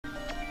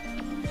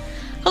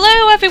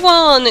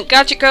everyone,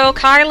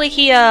 GadgetGirlKylie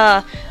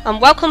here,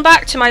 and welcome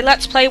back to my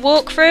Let's Play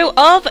walkthrough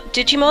of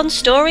Digimon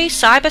Story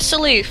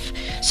Sleuth.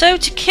 So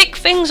to kick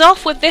things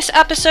off with this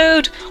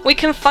episode, we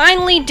can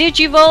finally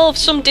digivolve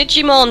some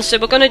Digimon, so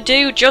we're going to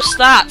do just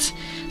that.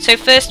 So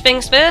first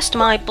things first,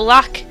 my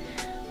black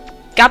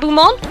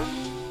Gabumon.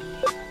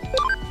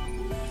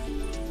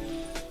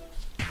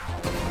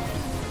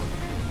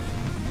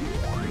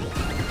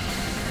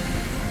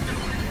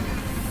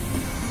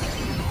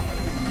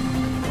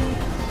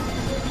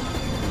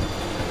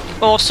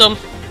 Awesome.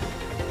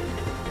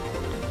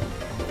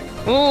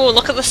 Ooh,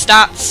 look at the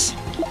stats.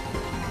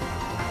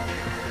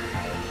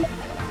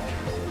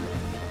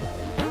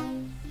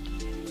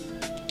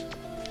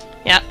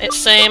 Yeah, it's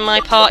saying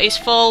my party's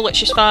full,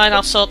 which is fine,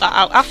 I'll sort that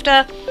out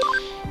after.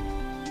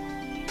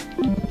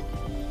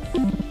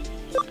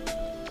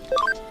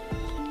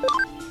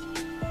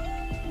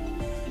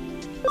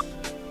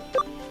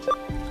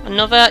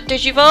 Another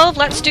Digivolve,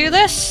 let's do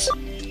this.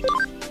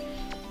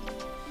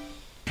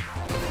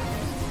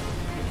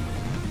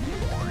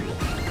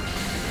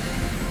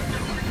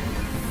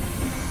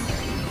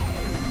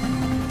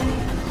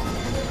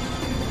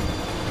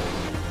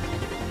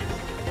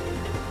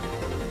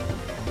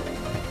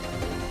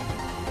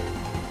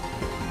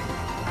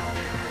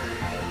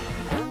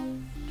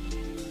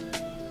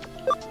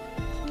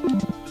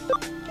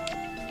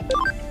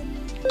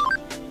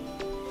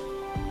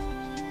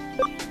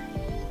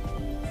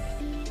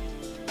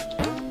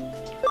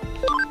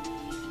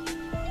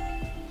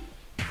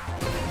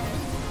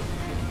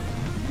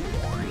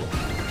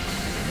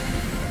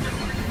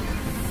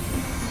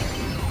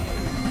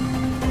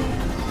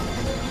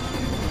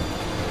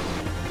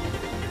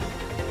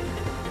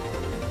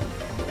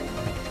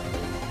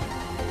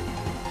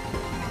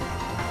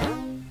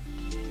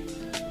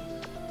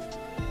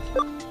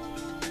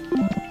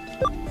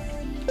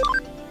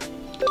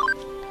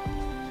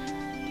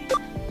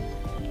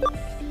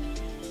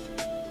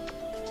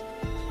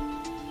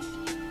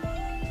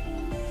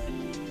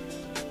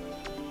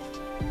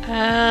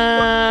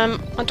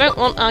 I don't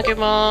want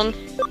Agumon.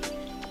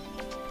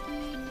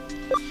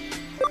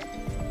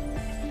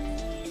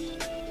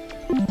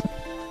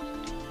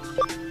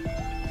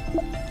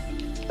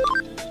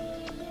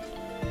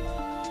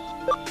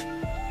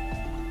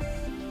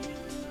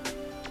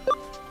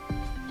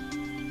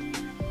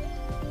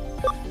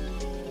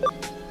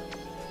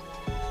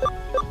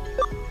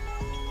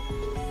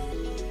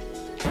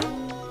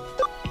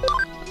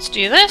 Let's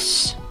do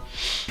this.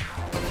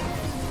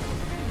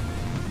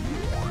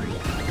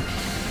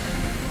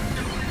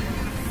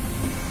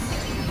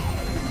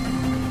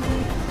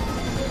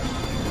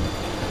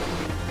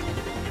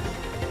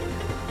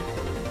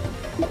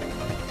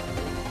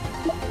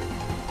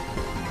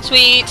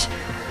 Sweet.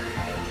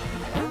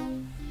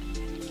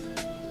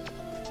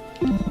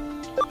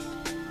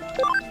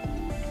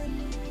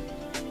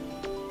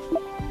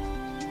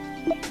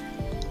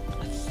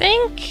 I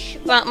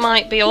think that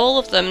might be all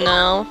of them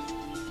now.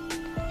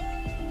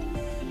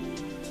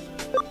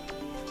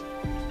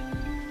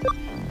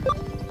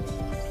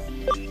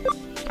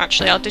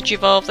 Actually, I'll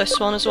digivolve this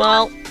one as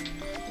well.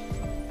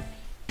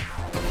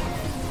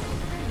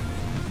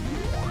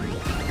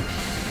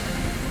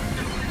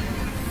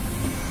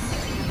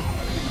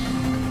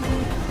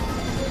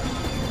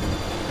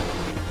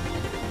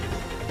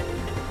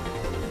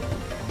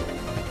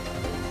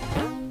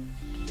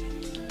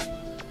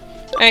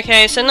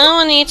 Okay, so now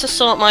I need to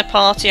sort my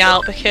party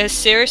out because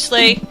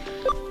seriously,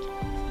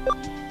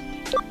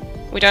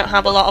 we don't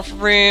have a lot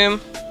of room.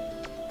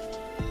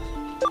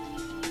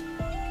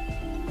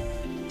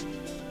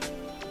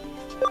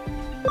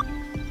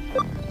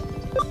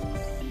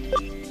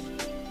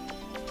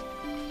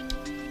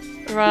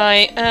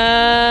 Right,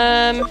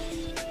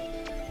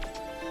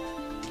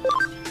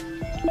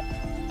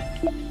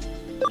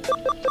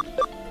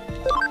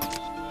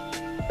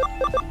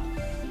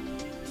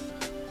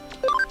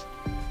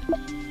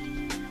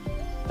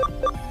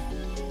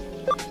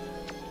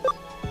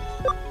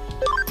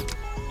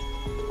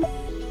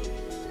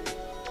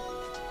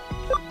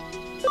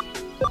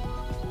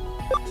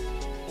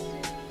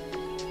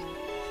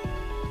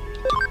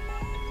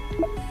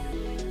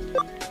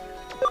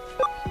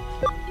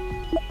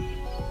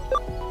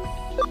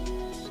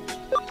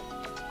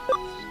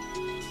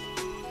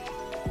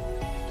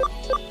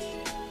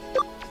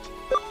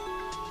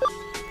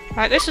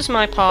 right, this is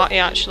my party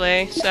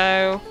actually,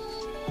 so...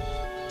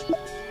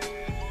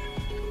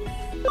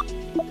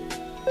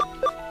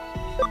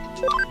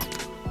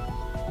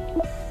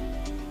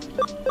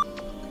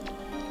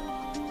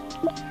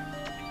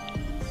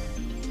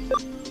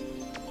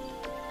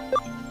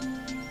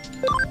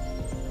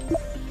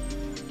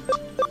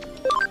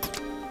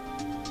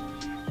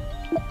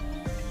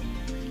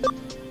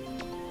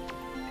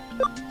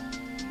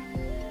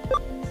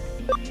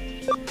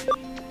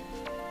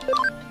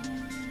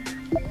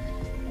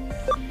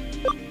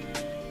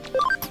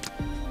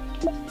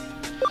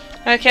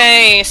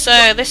 Okay,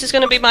 so this is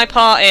going to be my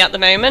party at the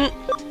moment.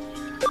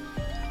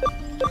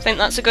 I think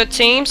that's a good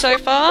team so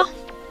far.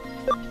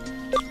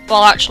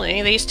 Well,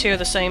 actually, these two are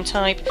the same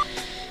type.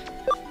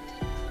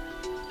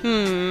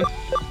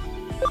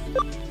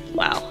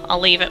 Well, I'll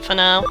leave it for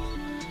now.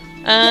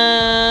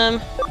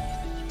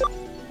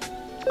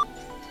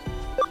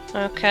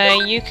 Okay,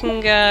 you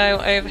can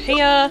go over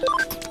here.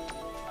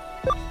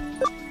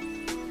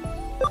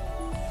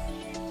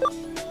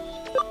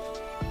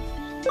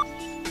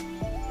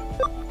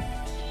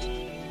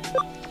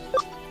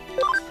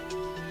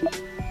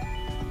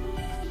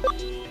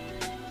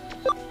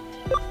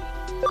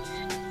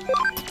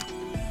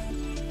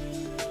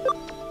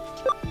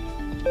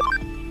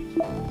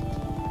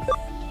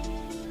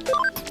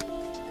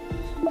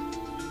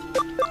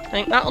 I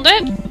think that'll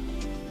do.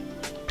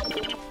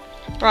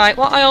 Right,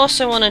 what I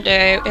also want to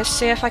do is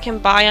see if I can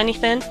buy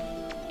anything.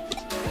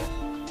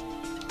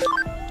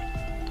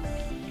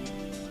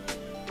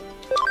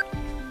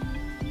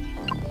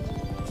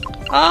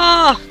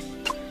 Ah!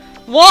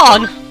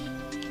 One!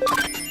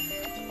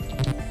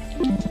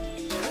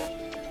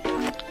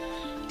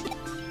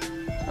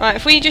 Right,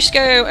 if we just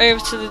go over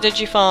to the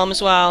Digifarm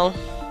as well.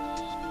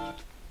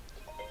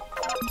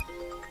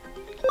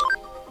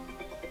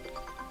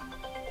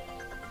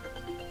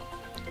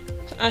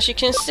 As you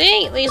can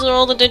see, these are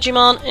all the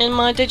Digimon in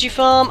my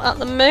Digifarm at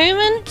the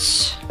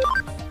moment.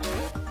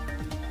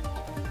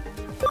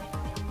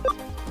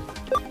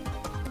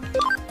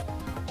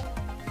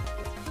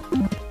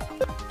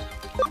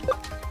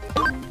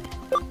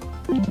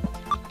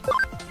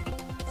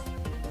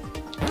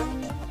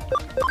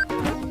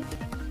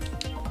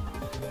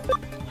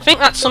 I think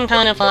that's some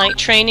kind of like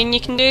training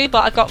you can do,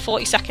 but I've got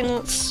 40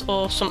 seconds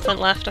or something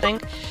left, I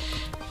think.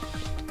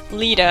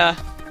 Leader.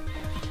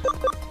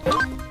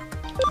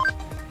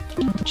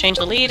 Change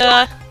the leader,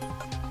 and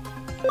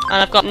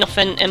I've got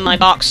nothing in my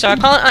box, so I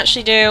can't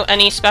actually do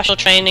any special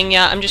training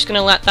yet. I'm just going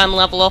to let them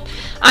level up.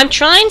 I'm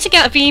trying to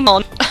get a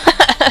Vmon,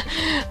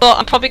 but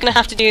I'm probably going to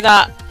have to do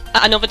that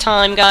at another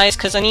time, guys,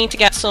 because I need to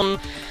get some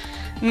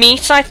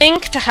meat, I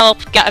think, to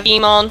help get a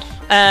Vmon.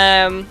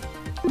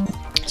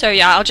 So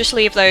yeah, I'll just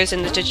leave those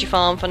in the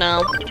Digifarm for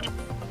now.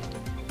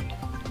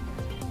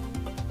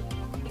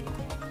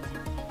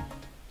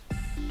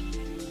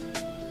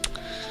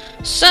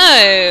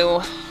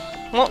 So,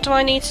 what do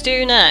I need to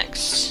do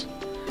next?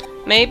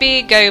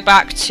 Maybe go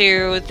back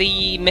to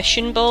the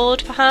mission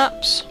board,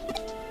 perhaps?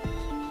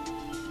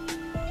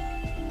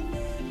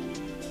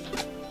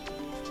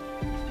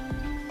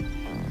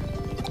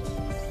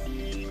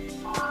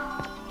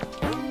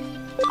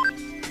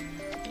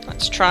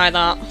 Let's try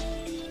that.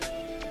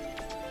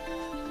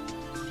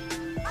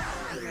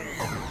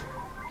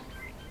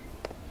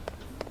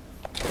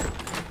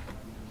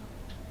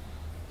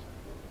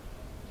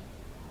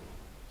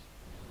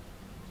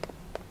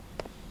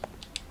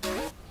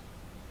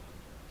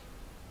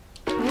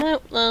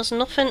 Nope, there's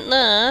nothing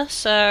there,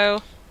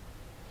 so...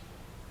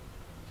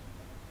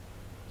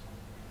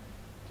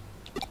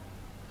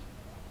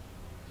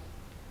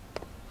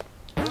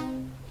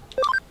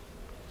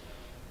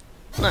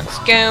 Let's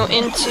go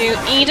into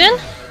Eden.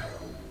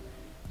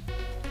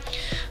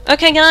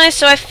 Okay guys,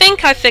 so I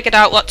think I figured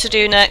out what to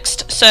do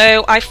next.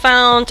 So I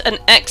found an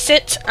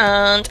exit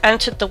and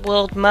entered the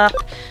world map,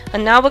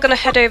 and now we're going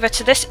to head over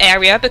to this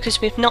area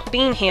because we've not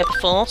been here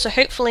before, so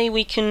hopefully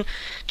we can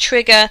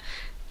trigger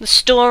the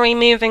story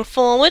moving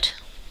forward.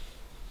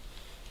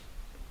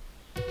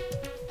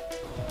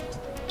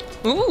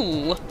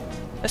 Ooh,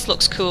 this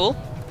looks cool.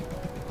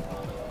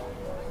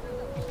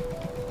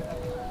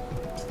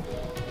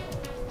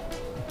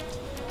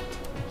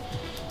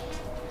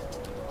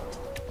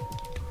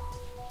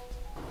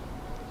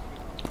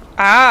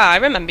 Ah, I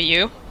remember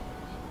you.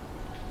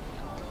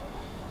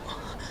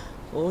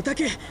 おた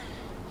け、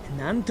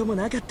なんとも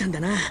なかったんだ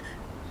な。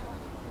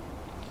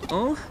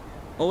お、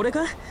俺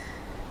か？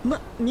ま、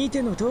見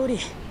ての通り、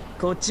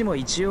こっちも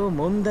一応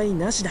問題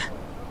なしだ。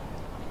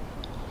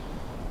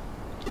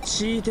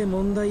強いて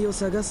問題を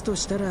探すと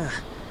したら、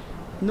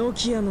ノ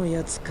キアの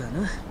やつか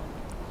な。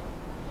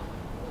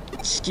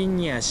資金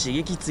には刺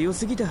激強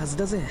すぎたはず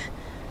だぜ。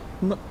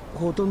ま、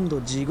ほとんど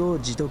自業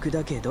自得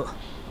だけど。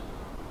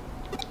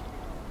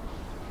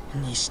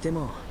にして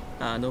も、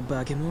あの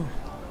化け物。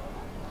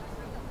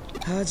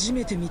初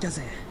めて見た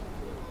ぜ。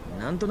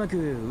なんとなく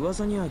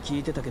噂には聞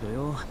いてたけど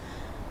よ。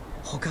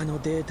他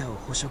のデータを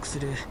捕食す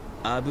る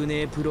危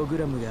ねえプログ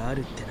ラムがあ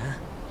るって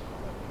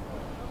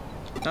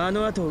な。あ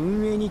の後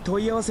運営に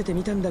問い合わせて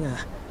みたんだが、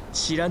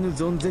知らぬ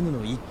存ぜぬ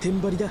の一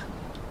点張りだ。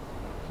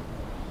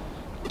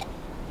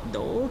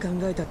どう考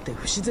えたって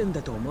不自然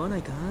だと思わな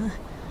いか？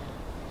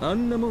あ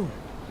んなもん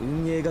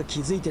運営が気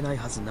づいてない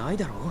はずない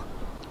だろ。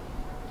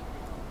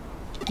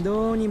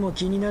どうにも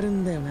気になる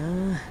んだよ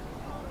な。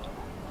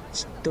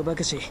ちっとば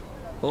かし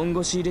本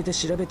腰入れて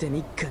調べて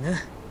みっかな。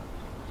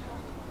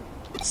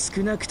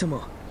少なくと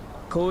も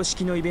公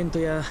式のイベント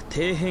や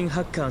底辺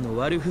ハッカーの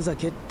悪ふざ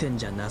けってん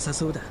じゃなさ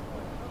そうだ。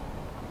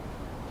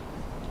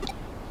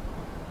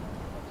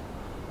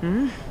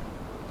ん？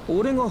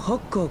俺がハ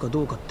ッカーか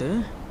どうかって？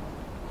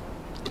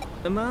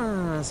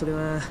まあそれ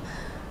は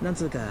なん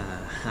つうか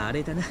あ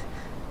れだな。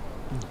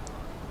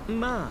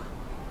ま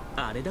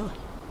ああれだわ。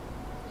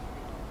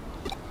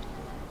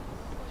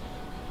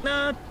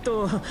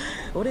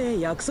俺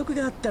約束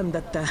があったんだ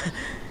った。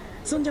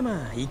そんじゃ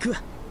まあ行くわ。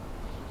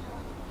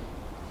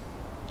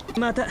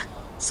また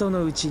そ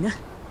のうちな。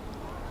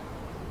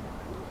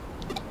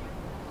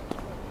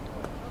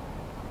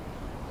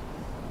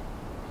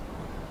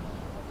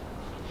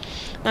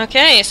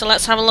Okay, so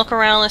let's have a look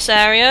around this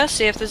area,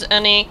 see if there's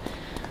any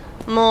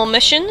more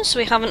missions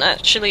we haven't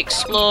actually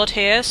explored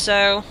here,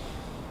 so...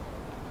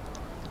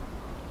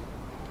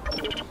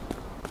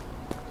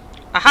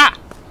 Aha!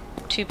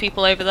 2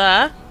 people over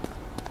there.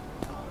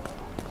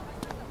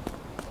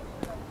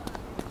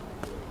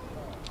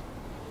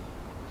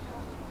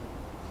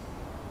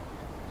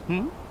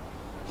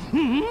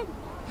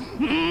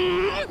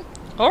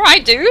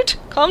 Alright, dude,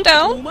 calm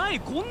down. お前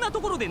こんな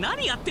ところで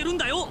何やってるん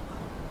だよ。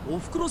お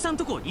ふくろさん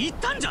とこ行っ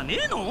たんじゃね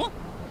えの？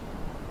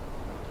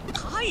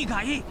海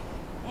外？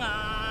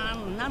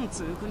なん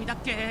つう国だっ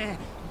け？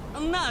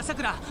なあさ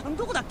くら、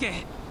どこだっ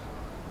け？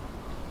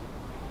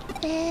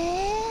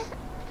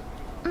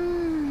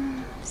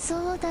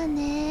そうだ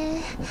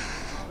ね。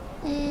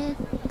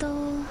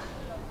群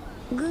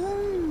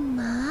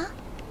馬？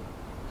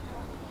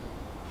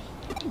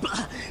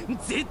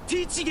絶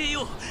対ちげえ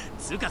よ。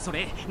つうかそ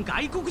れ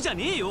外国じゃ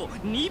ねえよ、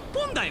日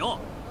本だよ。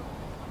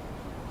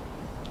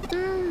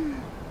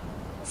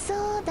そ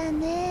うだ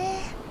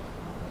ね。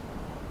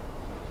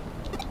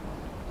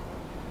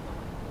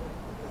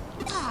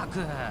た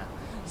く、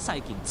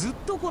最近ずっ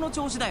とこの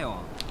調子だよ。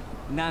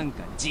なん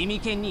か地味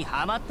犬に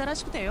ハマったら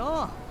しくて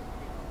よ。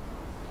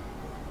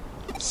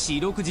四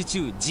六時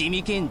中地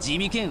味犬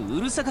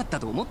うるさかった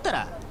と思った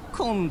ら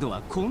今度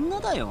はこんな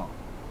だよ。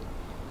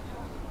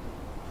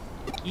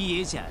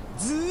家じゃ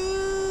ず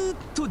ーっ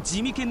と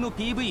地味犬の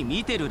PV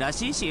見てるら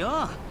しいし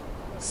よ。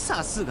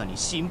さすがに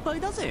心配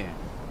だぜ。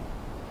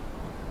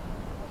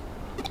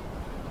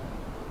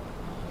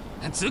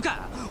つう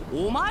か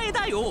お前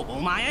だよ、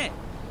お前。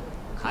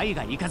海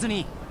外行かず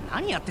に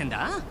何やってん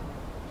だ？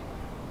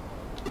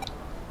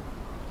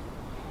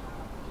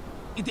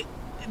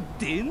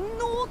電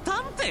脳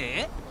探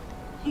偵？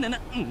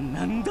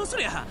なんだそ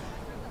りゃ。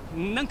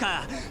なん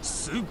か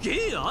す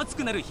げえ熱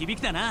くなる響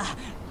きだな、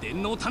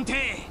電脳探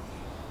偵。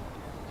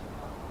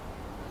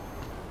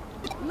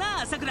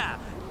なあさくら、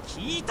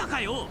聞いた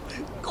かよ、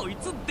こい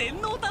つ電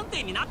脳探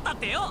偵になったっ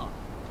てよ。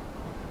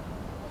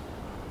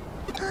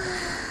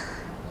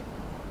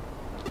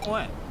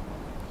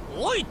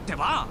おいって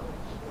ば。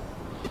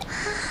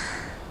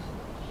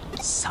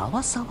さ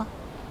わさわ。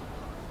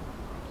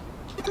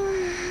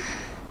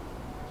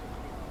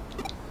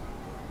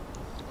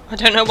I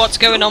don't know what's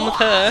going on with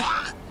her.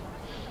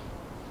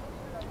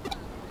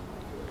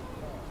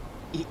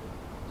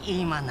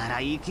 今なら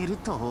いける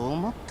と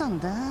思ったん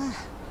だ。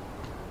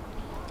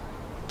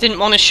Didn't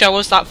want to show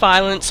us that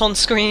violence on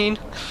screen.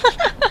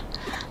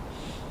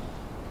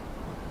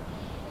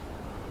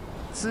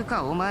 つう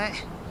かお前、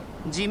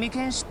地味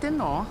犬知ってん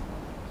の？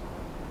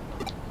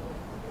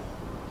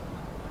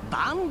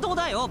バンド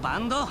だよ、バ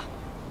ンド。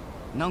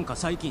なんか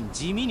最近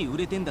地味に売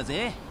れてんだ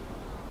ぜ。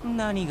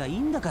何がいい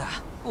んだか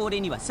俺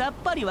にはさっ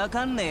ぱりわ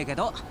かんねえけ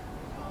ど、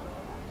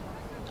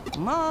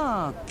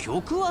まあ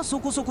曲はそ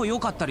こそこ良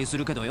かったりす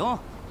るけどよ。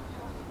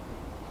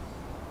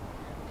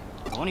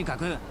とにか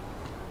く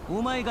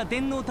お前が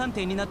電脳探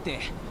偵になって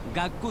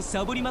学校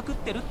サボりまくっ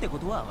てるってこ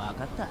とは分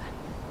かった。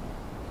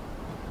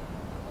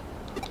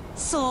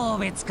送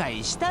別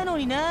会したの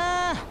に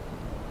な。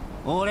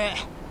俺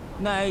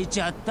泣い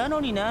ちゃったの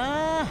に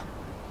な。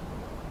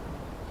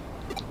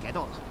け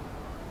ど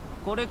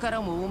これか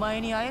らもお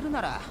前に会える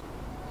なら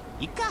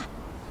いっか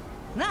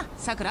な、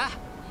さくら。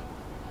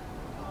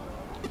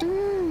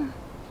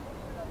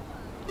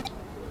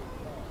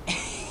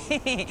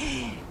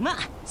まあ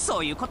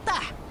そういうこった。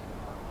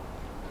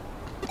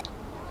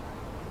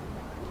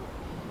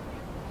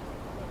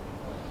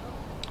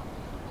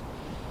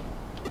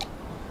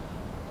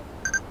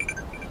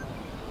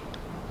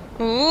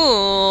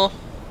Ooh.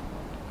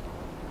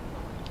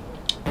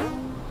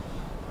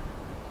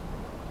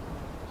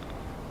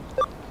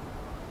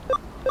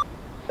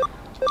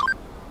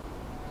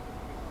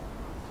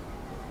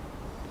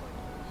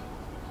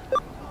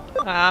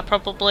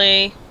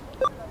 Probably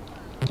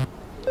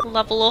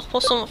level up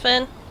or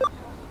something.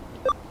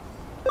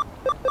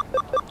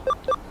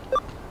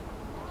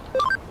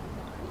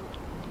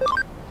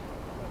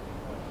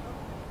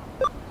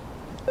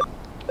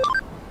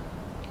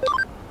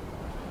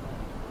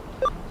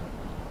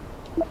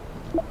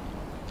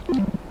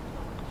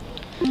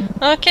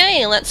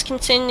 Okay, let's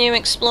continue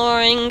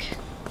exploring.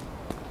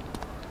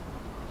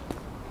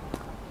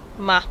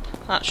 Map,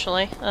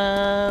 actually.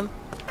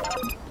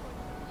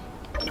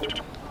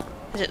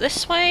 Is it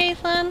this way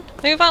then?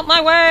 Move out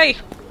my way!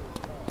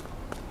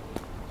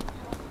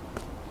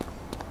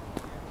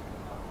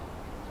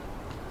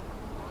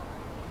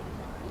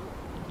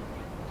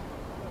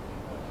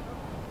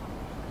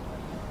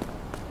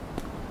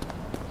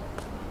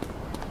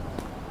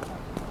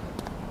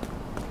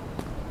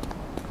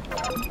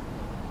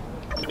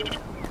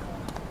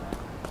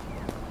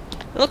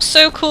 It looks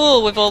so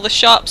cool with all the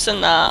shops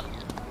and that.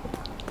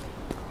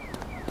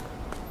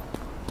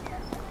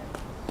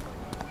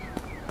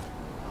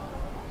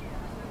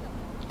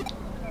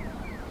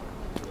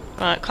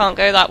 Right, can't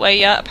go that way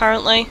yet,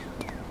 apparently.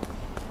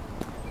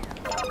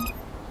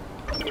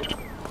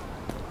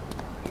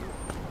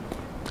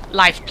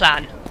 Life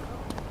plan.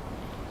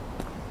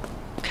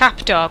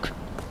 Cap dog.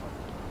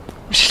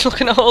 I'm just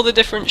looking at all the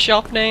different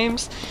shop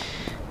names.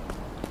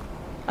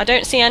 I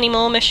don't see any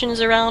more missions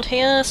around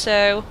here,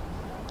 so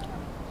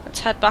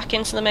let's head back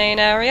into the main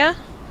area.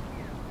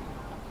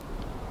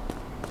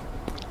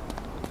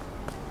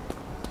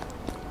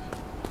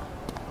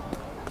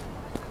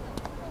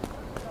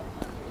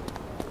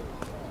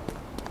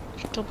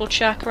 Double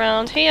check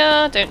around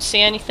here, don't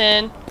see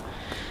anything.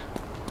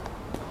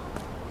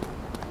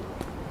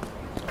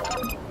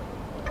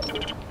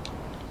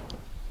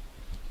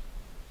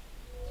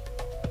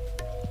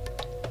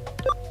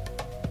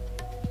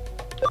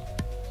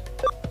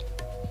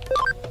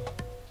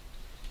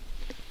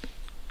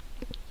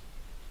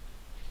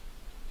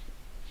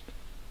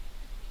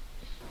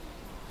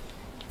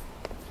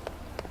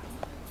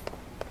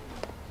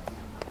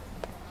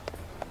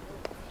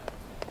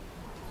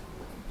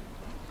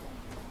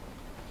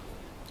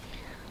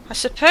 I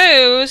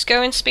suppose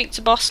go and speak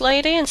to Boss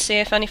Lady and see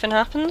if anything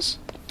happens.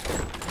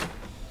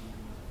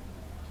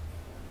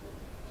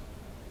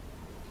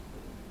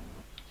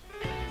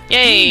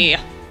 Yay!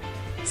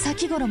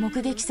 先頃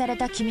目撃され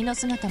た君の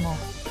姿も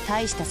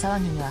大した騒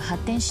ぎには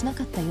発展しな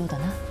かったようだ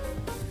な。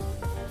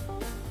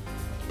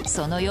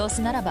その様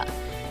子ならば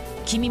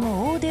君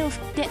も大手を振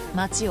って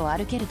街を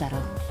歩けるだろ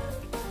う。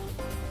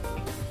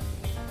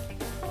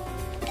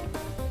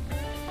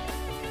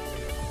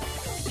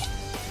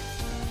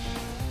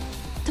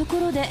とこ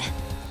ろで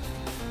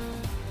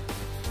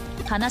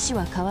話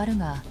は変わる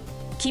が、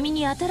君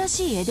に新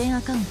しいエデン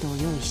アカウントを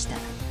用意した。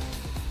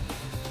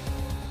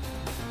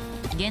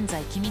現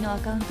在君のア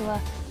カウント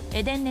は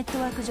エデンネット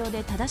ワーク上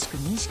で正しく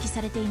認識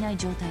されていない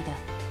状態だ。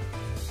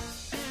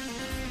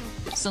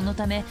その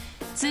ため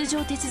通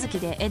常手続き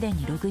でエデン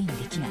にログインで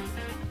きない。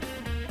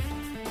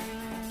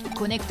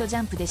コネクトジ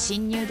ャンプで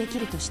侵入でき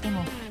るとして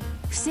も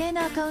不正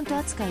なアカウント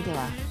扱いで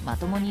はま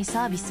ともに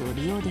サービスを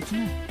利用でき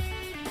ない。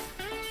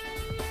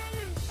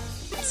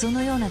そ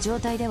のような状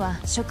態では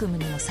職務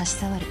にも差し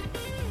障る。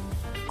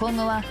今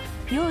後は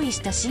用意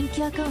した新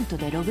規アカウント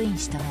でログイン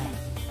したまえ。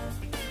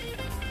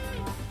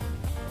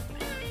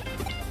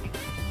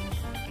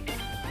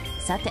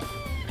さて、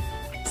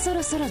そ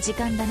ろそろ時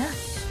間だな。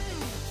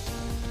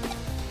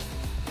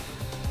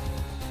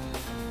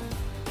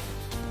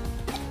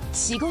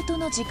仕事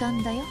の時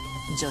間だよ、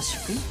助手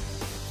君。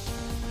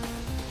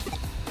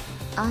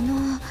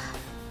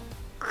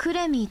ク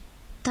レミ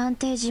探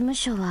偵事務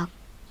所は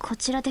こ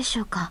ちらでし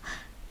ょうか。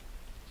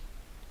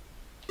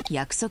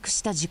約束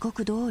した時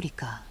刻通り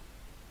か。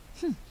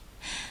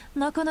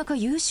なかなか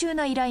優秀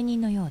な依頼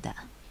人のようだ。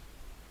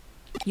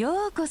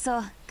ようこ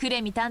そク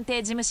レミ探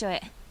偵事務所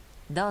へ。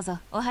どうぞ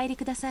お入り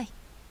ください。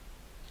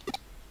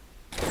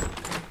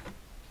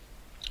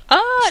Ah,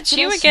 it's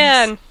you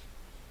again.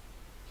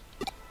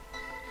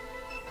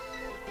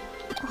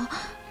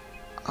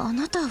 あ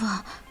なた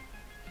は。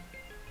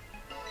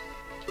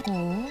お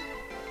お、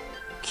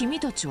君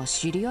たちは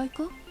知り合い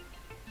か？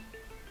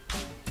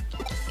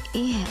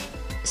いえ、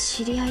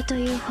知り合いと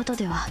いうほど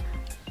では。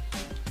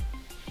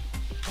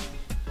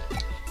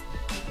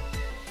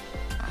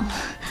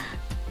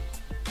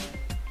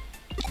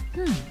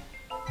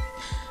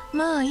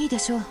まあいいで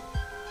しょう。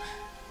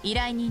依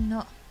頼人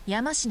の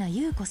山科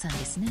優子さんで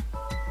すね。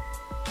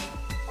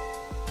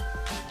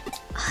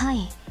は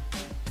い、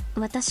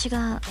私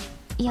が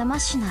山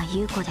科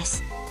優子で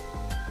す。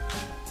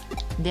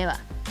では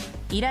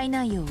依頼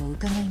内容を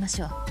伺いま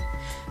しょう。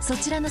そ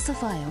ちらのソ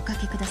ファーへおか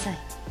けください。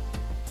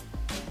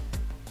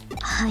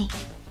はい。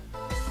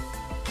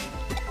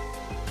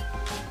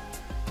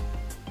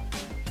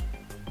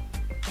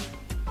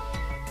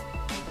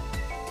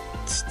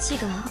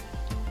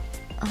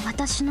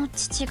私の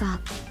父が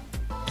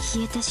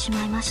消えてし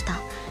まいました。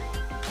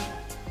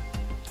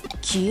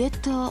消え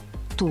た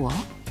とは？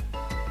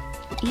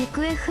行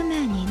方不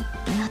明に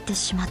なって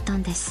しまった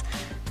んです。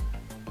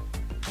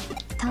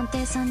探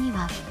偵さんに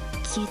は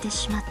消えて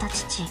しまった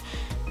父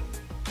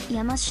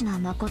山科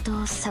誠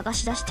を探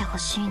し出してほ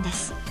しいんで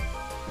す。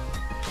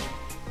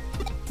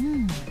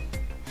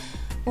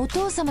お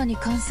父様に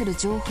関する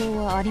情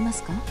報はありま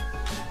すか？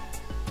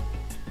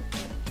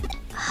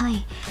は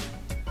い、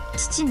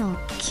父の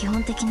基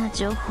本的な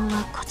情報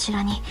はこち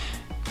らに。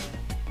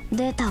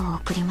データを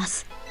送りま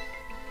す。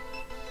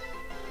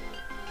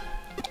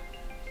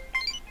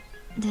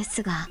で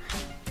すが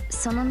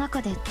その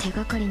中で手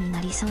がかりに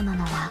なりそうな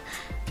のは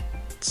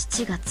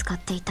父が使っ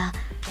ていた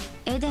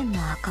エデン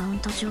のアカウン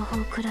ト情報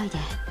くらいで、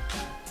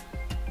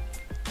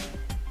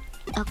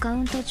アカ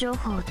ウント情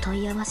報を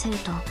問い合わせる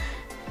と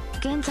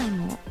現在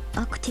も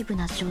アクティブ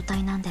な状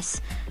態なんで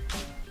す。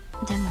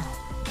でも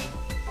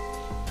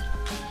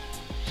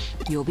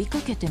呼びか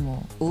けて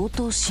も応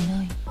答し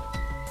ない。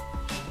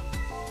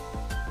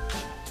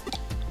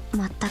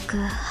全く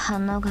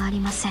反応があり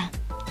ません。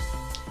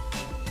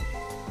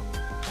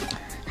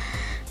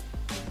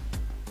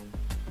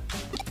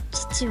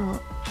父を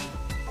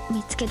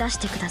見つけ出し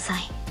てくださ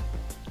い。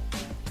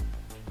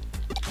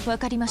わ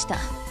かりました。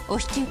お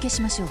引き受け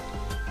しましょう。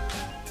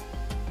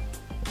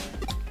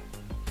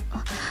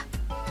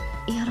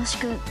よろし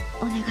く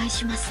お願い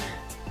します。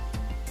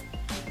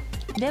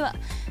では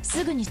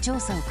すぐに調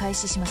査を開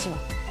始しましょう。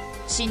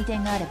進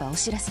展があればお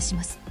知らせし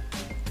ます。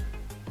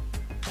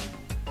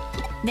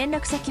連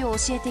絡先を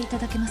教えていた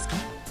だけますか？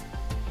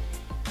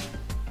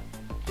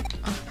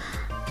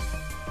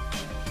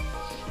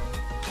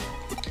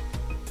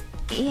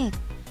いえ、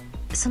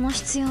その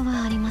必要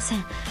はありませ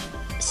ん。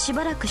し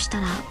ばらくし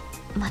たら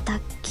また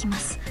来ま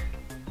す。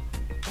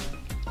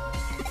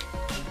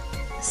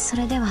そ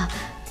れでは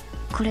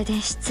これ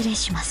で失礼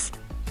します。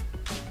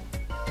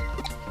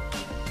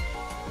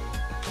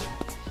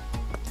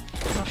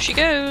Off she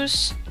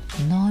goes.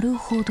 なる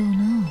ほど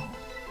な。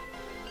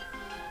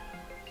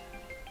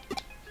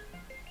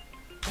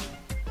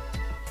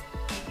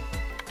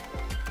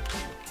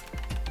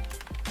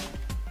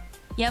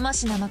山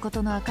科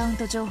誠のアカウン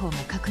ト情報も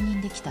確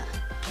認できた。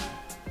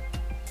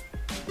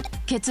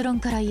結論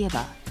から言え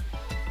ば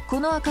こ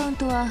のアカウン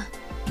トは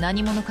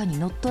何者かに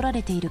乗っ取ら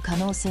れている可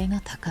能性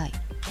が高い。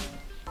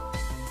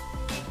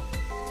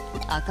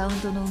アカウン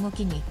トの動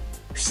きに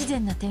不自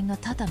然な点が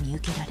多々見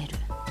受けられる。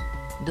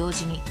同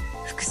時に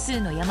複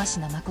数の山科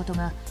誠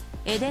が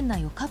エデン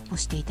内を闊歩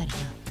していたりな。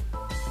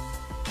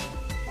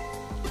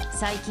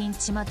最近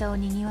巷を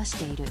賑わし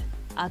ている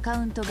アカ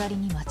ウント狩り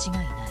に間違い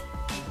ない。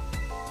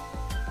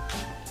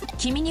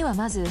君には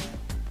まず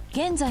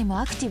現在も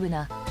アクティブ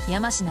な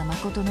山科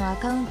誠のア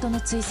カウントの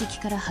追跡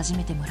から始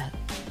めてもらう。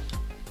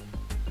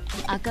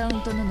アカウ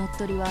ントの乗っ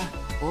取りは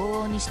往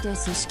々にして組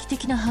織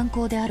的な犯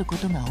行であるこ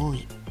とが多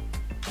い。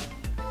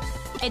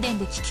エデン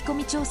で聞き込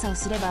み調査を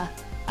すれば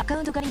アカ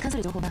ウント狩りに関す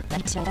る情報が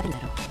何かしら得られ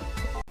るだろう。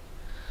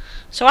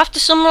So after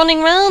some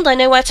running round, I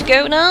know where to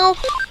go now.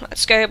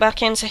 Let's go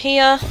back into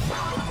here.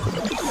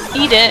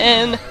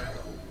 Eden!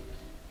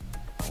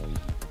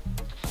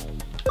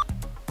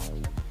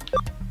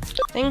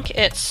 I think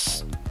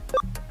it's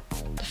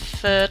the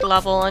third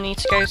level I need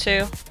to go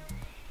to.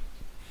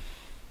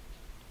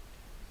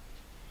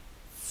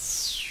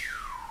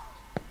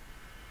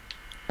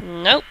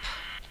 Nope.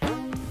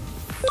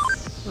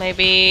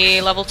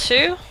 Maybe level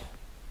 2?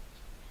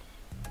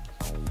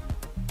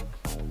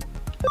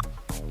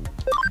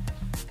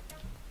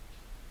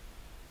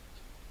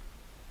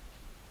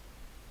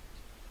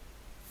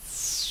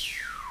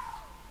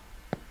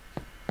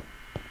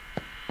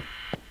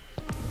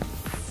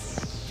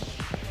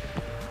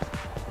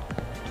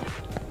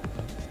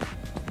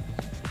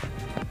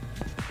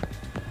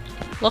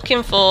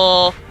 Looking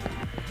for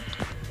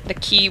the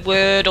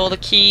keyword or the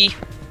key,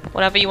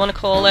 whatever you want to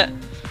call it,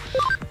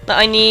 that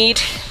I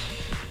need.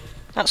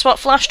 That's what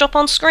flashed up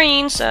on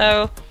screen,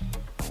 so...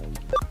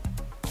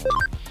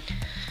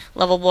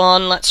 Level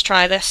 1, let's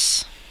try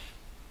this.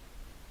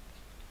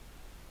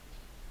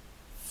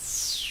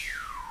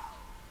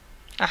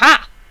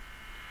 Aha!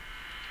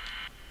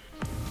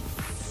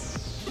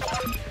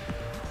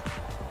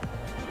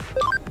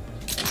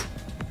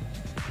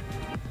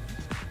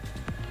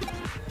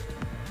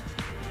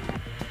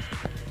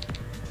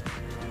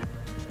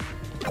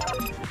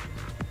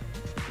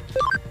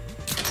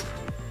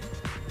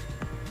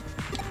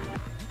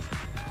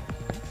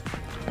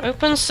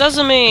 Open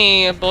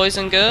sesame, boys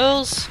and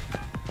girls.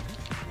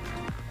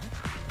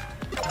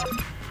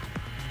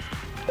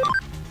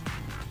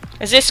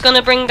 Is this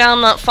gonna bring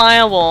down that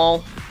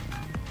firewall?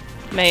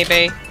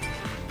 Maybe.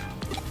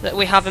 That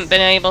we haven't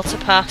been able to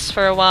pass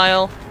for a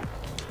while.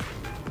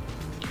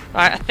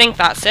 Right, I think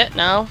that's it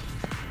now.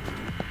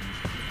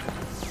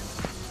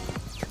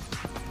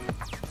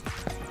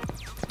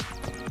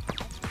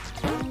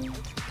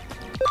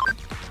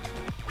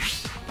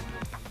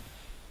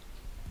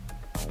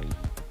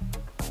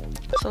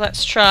 So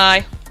let's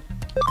try.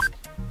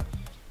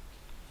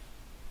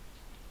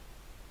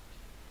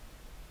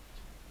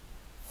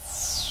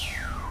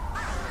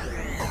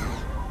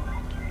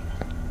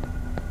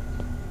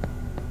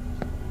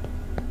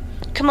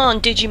 Come on,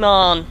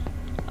 Digimon.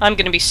 I'm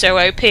gonna be so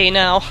OP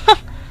now.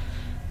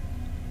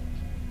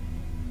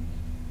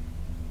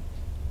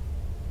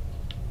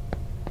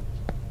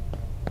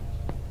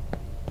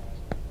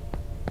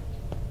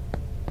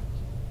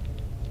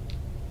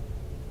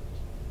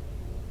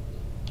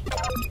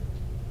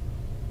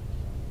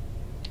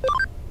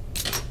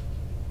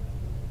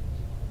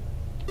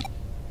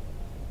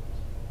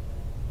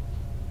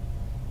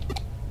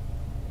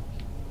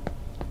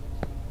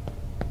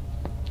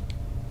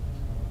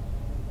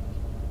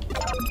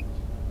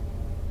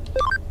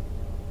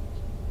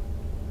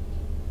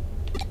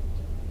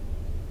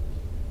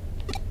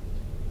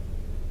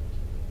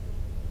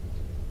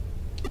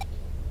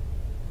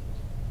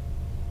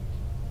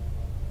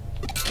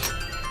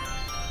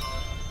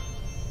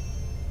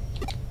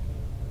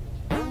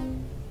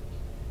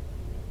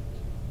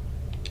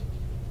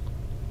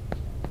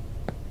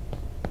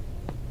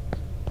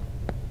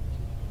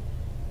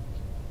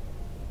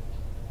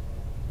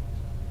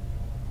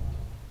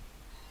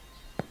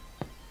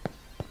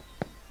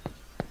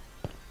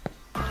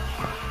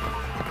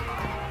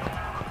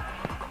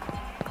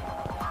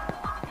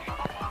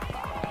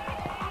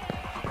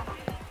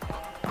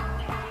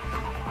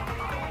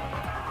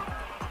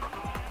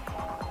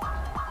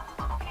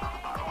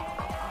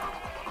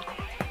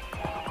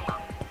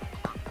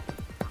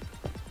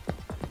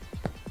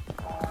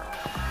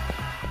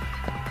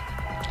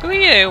 Who are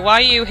you? Why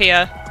are you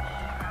here?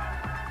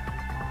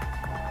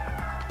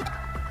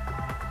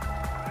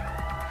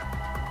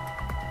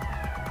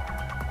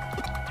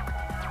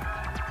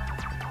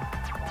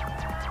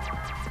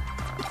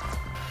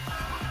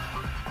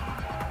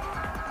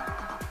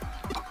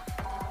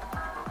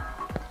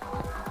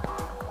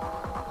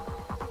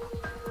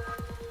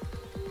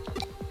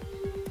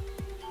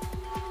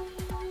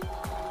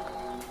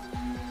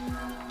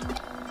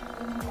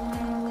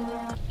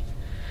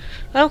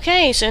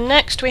 Okay, so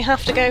next we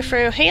have to go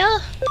through here.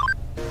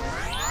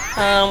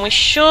 We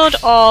should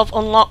have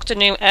unlocked a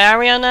new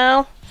area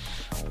now.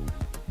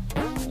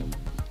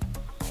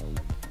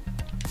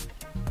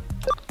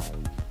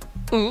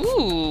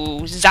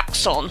 Ooh,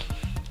 Zaxon,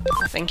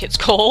 I think it's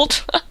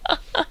called.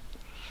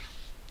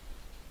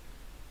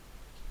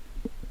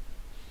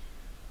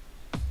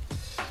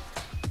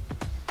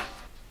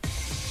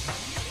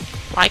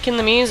 Liking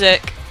the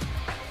music.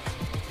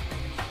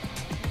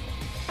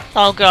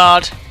 Oh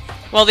god.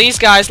 Well, these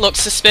guys look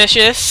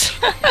suspicious.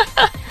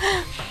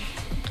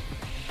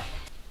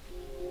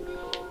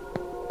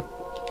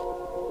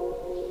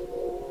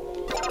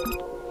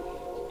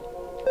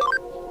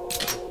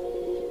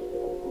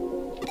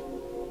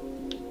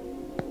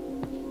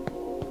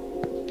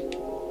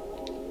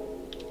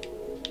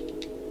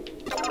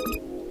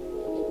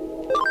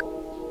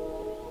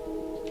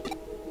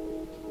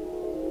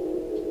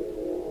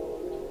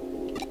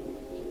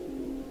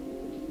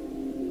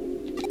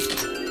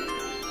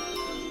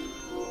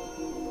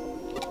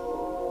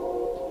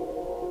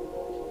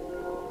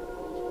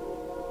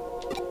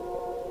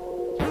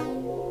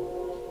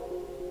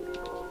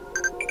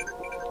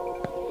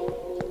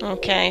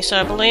 Okay, so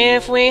I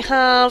believe we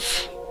have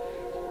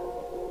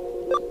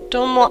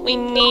done what we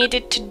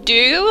needed to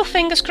do,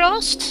 fingers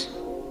crossed.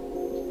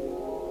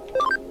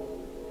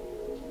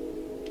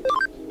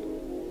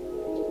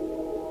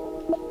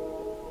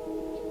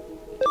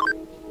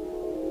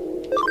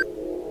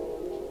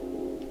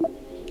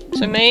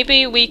 So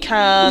maybe we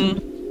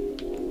can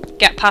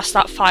get past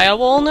that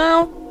firewall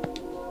now.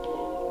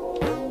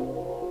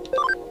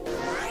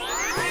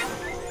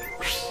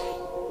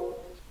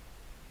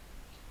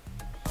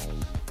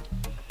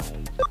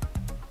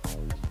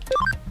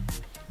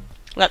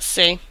 Let's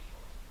see.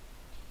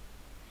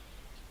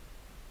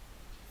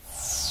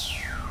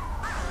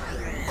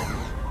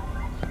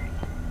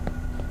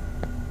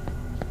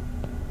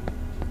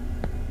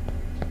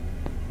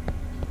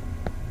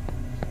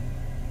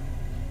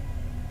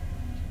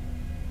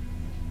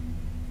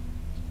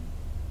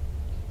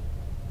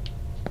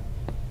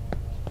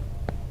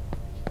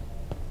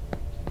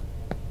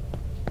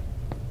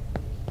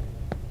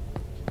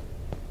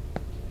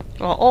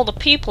 Well, all the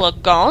people are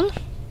gone.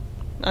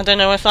 I don't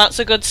know if that's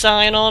a good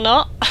sign or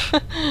not.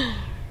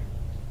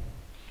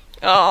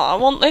 Oh, I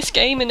want this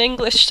game in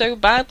English so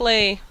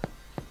badly.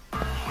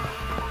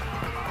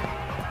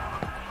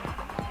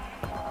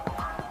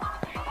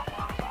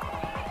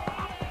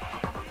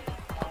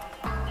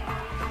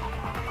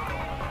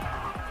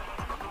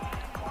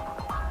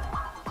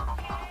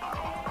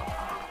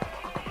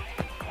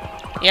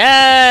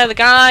 Yeah, the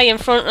guy in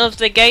front of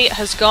the gate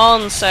has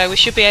gone, so we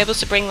should be able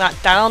to bring that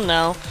down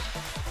now.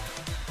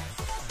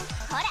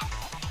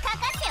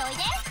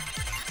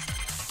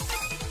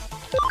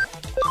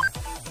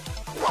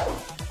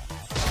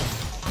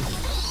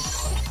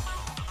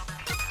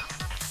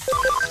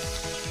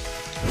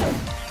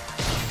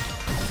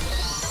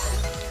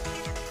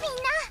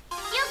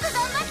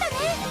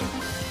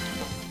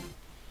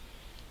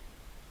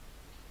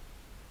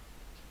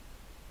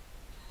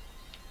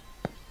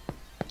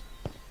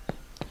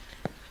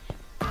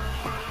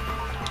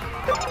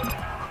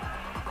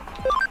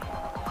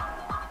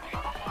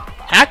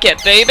 Hack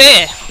it,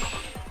 baby!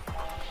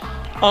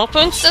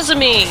 Open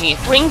sesame!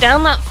 Bring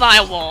down that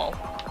firewall!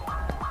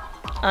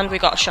 And we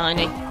got a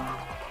shiny.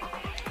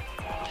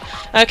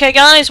 Okay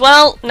guys,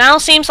 well, now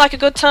seems like a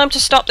good time to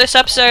stop this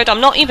episode.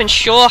 I'm not even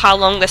sure how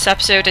long this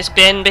episode has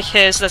been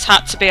because there's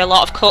had to be a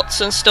lot of cuts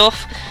and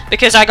stuff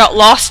because I got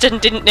lost and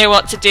didn't know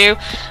what to do.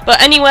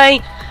 But anyway,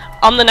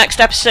 on the next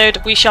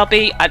episode we shall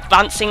be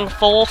advancing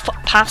forth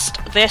past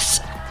this,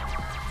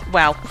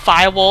 well,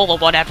 firewall or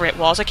whatever it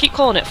was. I keep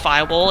calling it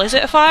firewall. Is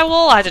it a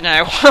firewall? I don't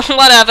know.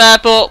 Whatever,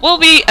 but we'll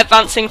be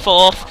advancing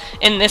forth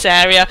in this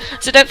area.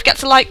 So don't forget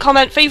to like,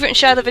 comment, favourite and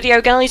share the video,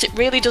 guys. It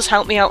really does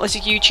help me out as a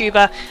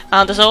YouTuber.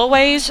 And as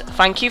always,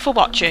 thank you for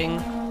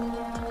watching.